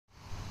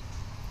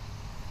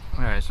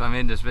Alright, so I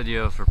made this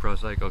video for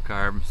ProCycle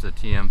Carb. It's a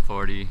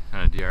Tm40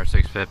 and a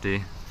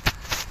DR650.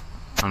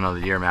 I don't know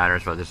the year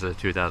matters, but this is a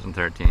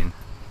 2013.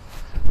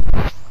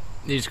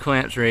 These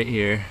clamps right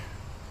here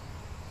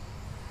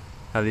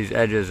have these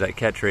edges that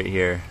catch right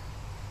here,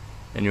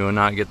 and you will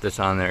not get this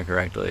on there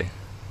correctly.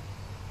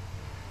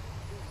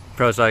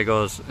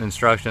 ProCycle's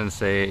instructions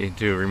say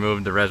to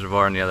remove the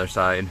reservoir on the other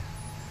side.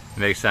 It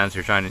makes sense.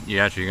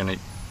 You're actually going to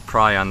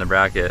pry on the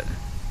bracket.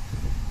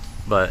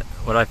 But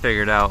what I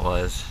figured out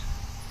was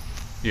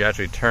you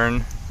actually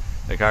turn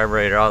the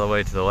carburetor all the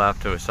way to the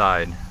left to a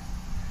side,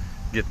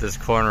 get this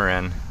corner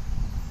in,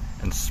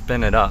 and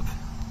spin it up.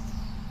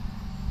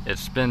 It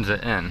spins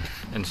it in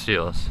and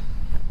seals.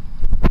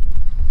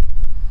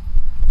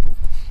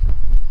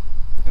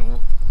 And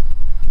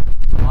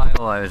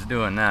while I was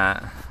doing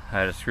that,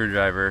 I had a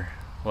screwdriver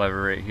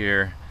lever right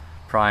here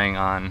prying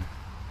on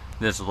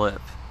this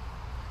lip,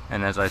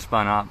 and as I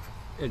spun up,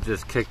 it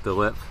just kicked the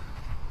lip,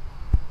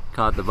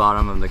 caught the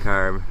bottom of the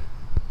carb,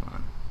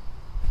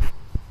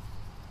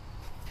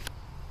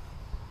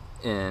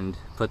 and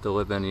put the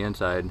lip in the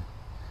inside,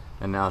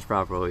 and now it's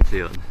properly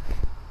sealed.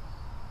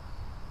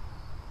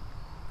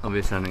 I'll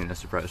be sending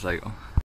this to ProCycle.